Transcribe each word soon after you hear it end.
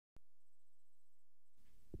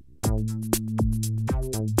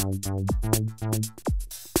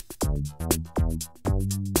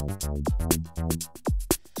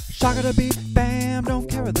Shockadabeat, bam, don't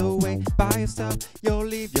carry the weight by yourself. You'll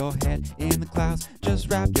leave your head in the clouds, just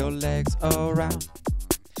wrap your legs around.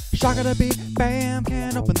 Shockadabeat, bam,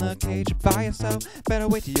 can't open the cage by yourself. Better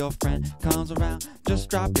wait till your friend comes around, just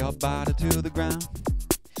drop your body to the ground.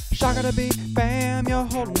 Shockadabeat, bam, you're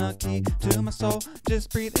holding the key to my soul.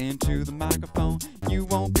 Just breathe into the microphone, you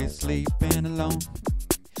won't be sleeping alone.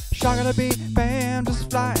 Shockadabeat, bam,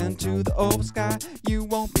 just fly into the open sky. You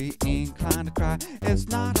won't be inclined to cry. It's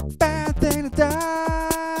not a bad thing to die.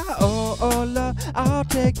 Oh, oh, love, I'll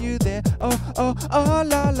take you there. Oh, oh, oh,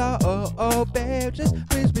 la, la, oh, oh, babe, just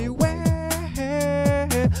please beware.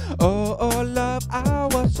 Oh, oh, love, I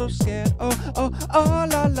was so scared. Oh, oh, oh,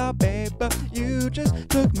 la, la, babe, but you just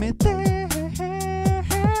took me there.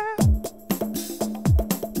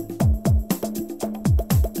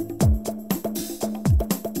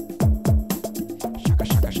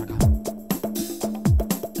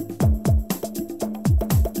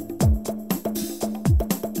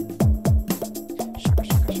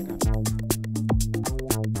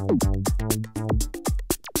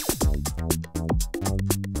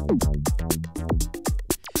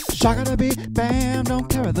 Shockadabeat, bam, don't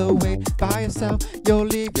carry the weight by yourself. You'll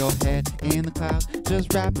leave your head in the clouds,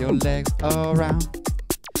 just wrap your legs around.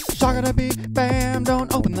 Shockadabeat, bam,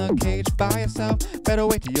 don't open the cage by yourself. Better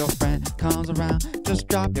wait till your friend comes around, just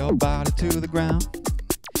drop your body to the ground.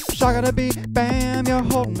 Shockadabeat, bam, you're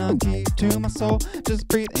holding the key to my soul. Just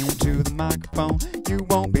breathe into the microphone, you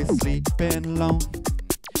won't be sleeping alone.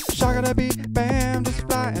 Shockadabeat, bam, just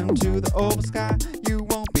fly into the open sky. You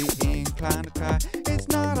won't be inclined to cry. It's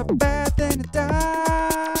not a bad thing to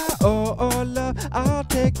die. Oh, oh, love, I'll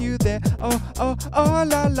take you there. Oh, oh, oh,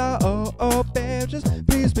 la, la, oh, oh, babe, just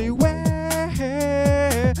please beware.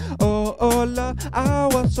 Oh, oh, love, I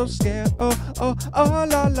was so scared. Oh, oh, oh,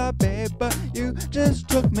 la, la, babe, but you just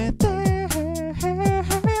took me there.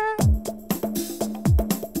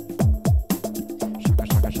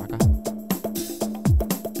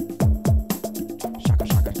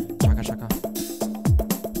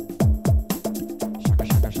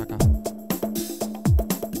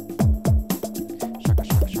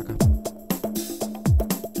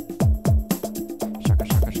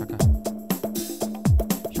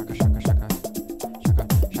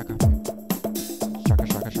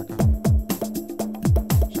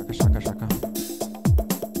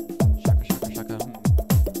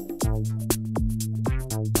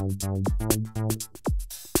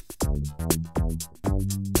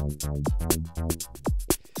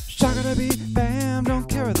 Shockadabeat, bam, don't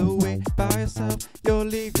carry the weight by yourself. You'll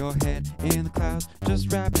leave your head in the clouds,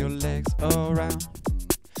 just wrap your legs around.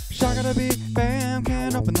 Shockadabeat, bam,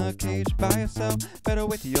 can't open the cage by yourself. Better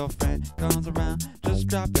wait till your friend comes around, just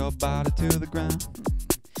drop your body to the ground.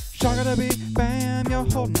 Shockadabeat, bam, you're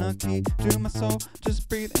holding the key to my soul. Just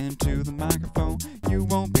breathe into the microphone, you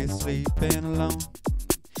won't be sleeping alone.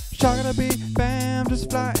 Shockadabeat, bam,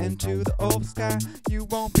 just fly into the open sky. You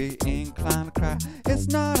won't be inclined to cry. It's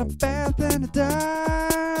not a bad thing to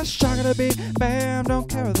die. Shockadabeat, bam, don't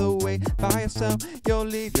carry the weight by yourself. You'll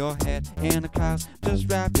leave your head in the clouds, just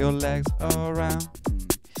wrap your legs around.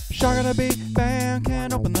 Shockadabeat, bam,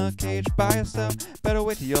 can't open the cage by yourself. Better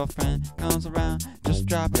wait till your friend comes around, just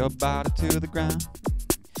drop your body to the ground.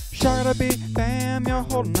 Shockadabeat, bam, you're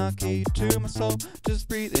holding the key to my soul. Just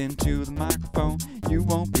breathe into the microphone, you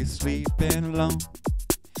won't be sleeping alone.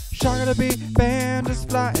 Shockadabeat, bam, just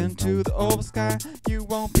fly into the open sky. You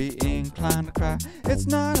won't be inclined to cry. It's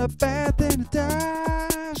not a bad thing to die.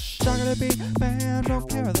 Shockadabeat, bam, don't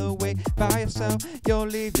carry the weight by yourself. You'll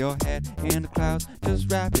leave your head in the clouds,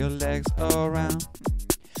 just wrap your legs around.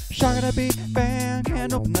 Shockadabeat, bam,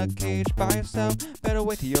 can't open the cage by yourself. Better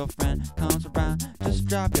wait till your friend comes around, just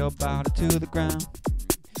drop your body to the ground.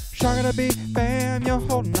 Shockadabeat, bam, you're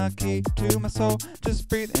holding the key to my soul. Just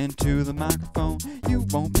breathe into the microphone, you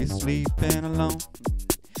won't be sleeping alone.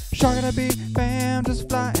 Shockadabeat, bam, just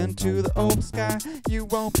fly into the open sky. You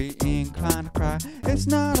won't be inclined to cry. It's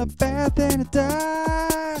not a bad thing to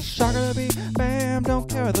die. Shockadabeat, bam, don't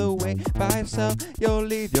carry the weight by yourself. You'll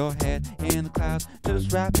leave your head in the clouds,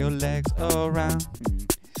 just wrap your legs around.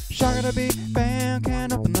 Shockadabeat, bam,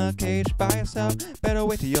 can't open the cage by yourself. Better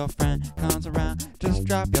wait till your friend comes around, just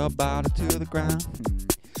drop your body to the ground.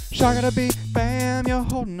 Shockadabeat, bam, you're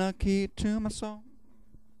holding the key to my soul.